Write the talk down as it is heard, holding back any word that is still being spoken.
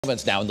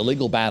It's now in the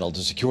legal battle to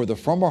secure the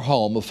former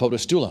home of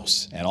Fotis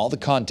Dulos and all the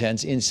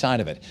contents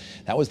inside of it.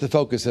 That was the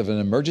focus of an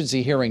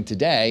emergency hearing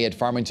today at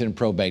Farmington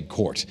Probate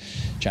Court.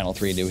 Channel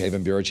 3 New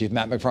Haven Bureau Chief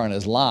Matt McFarland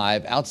is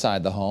live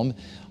outside the home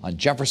on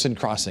Jefferson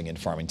Crossing in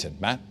Farmington.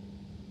 Matt?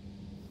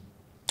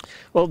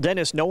 Well,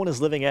 Dennis, no one is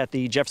living at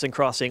the Jefferson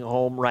Crossing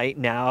home right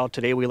now.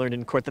 Today we learned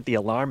in court that the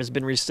alarm has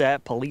been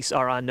reset. Police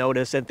are on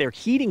notice and they're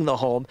heating the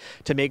home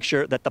to make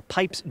sure that the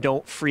pipes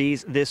don't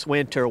freeze this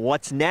winter.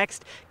 What's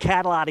next?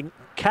 Cataloging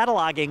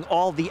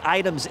all the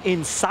items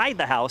inside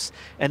the house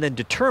and then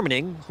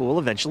determining who will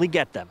eventually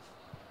get them.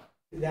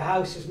 The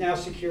house is now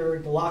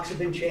secured. The locks have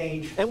been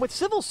changed. And with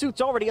civil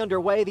suits already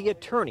underway, the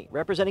attorney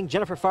representing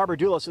Jennifer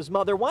Dulos'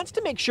 mother wants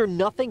to make sure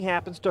nothing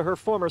happens to her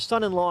former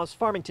son-in-law's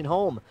Farmington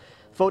home.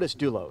 Fotis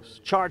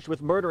Dulos, charged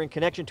with murder in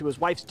connection to his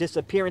wife's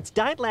disappearance,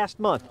 died last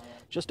month,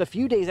 just a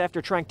few days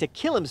after trying to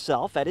kill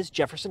himself at his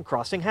Jefferson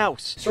Crossing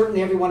house.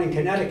 Certainly everyone in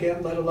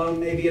Connecticut, let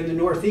alone maybe in the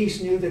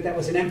Northeast, knew that that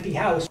was an empty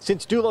house.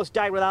 Since Dulos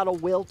died without a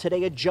will,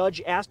 today a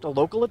judge asked a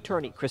local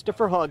attorney,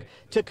 Christopher Hugg,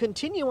 to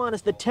continue on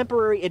as the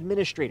temporary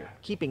administrator,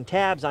 keeping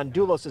tabs on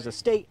Dulos'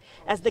 estate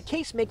as the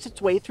case makes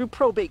its way through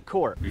probate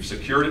court. We've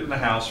secured it in the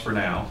house for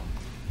now.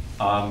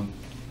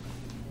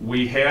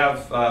 We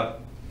have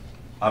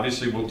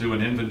obviously, we'll do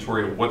an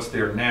inventory of what's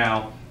there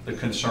now. The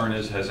concern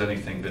is, has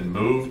anything been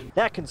moved?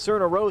 That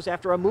concern arose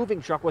after a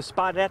moving truck was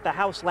spotted at the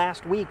house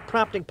last week,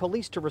 prompting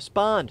police to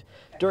respond.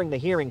 During the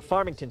hearing,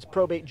 Farmington's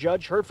probate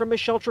judge heard from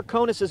Michelle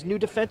Traconis' new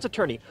defense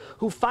attorney,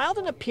 who filed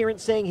an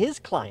appearance saying his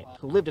client,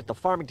 who lived at the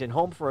Farmington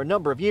home for a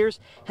number of years,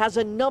 has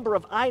a number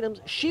of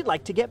items she'd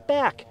like to get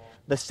back.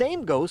 The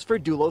same goes for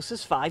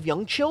Dulos' 5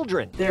 young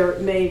children. There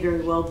may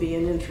very well be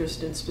an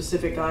interest in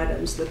specific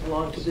items that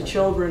belong to the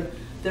children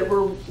that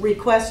were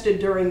requested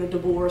during the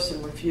divorce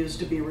and refused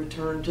to be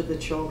returned to the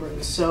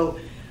children. So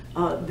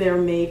there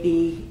may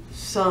be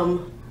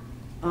some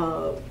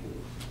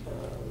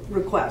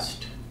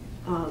request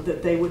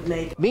that they would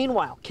make.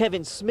 Meanwhile,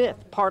 Kevin Smith,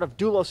 part of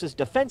Dulos'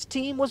 defense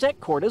team, was at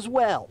court as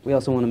well. We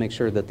also want to make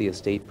sure that the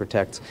estate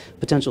protects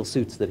potential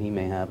suits that he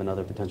may have and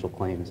other potential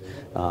claims.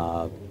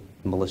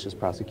 Malicious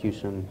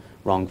prosecution,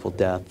 wrongful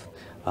death,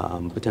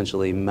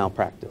 potentially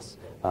malpractice.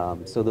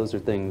 So those are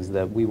things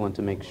that we want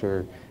to make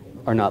sure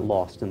are not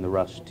lost in the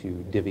rush to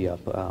divvy up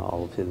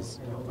all of his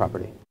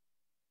property.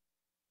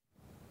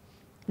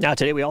 Now,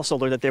 today we also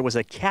learned that there was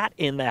a cat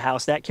in the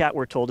house. That cat,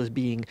 we're told, is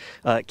being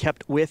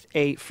kept with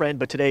a friend.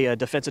 But today,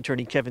 defense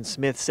attorney Kevin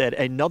Smith said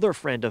another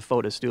friend of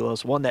Fotis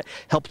Dulos, one that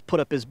helped put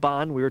up his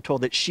bond, we were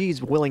told that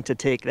she's willing to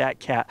take that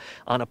cat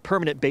on a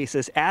permanent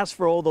basis. As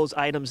for all those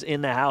items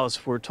in the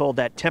house, we're told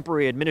that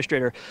temporary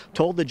administrator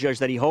told the judge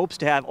that he hopes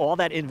to have all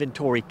that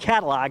inventory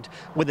cataloged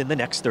within the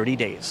next 30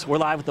 days. We're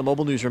live at the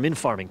mobile newsroom in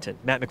Farmington.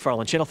 Matt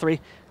McFarland, Channel 3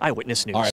 Eyewitness News.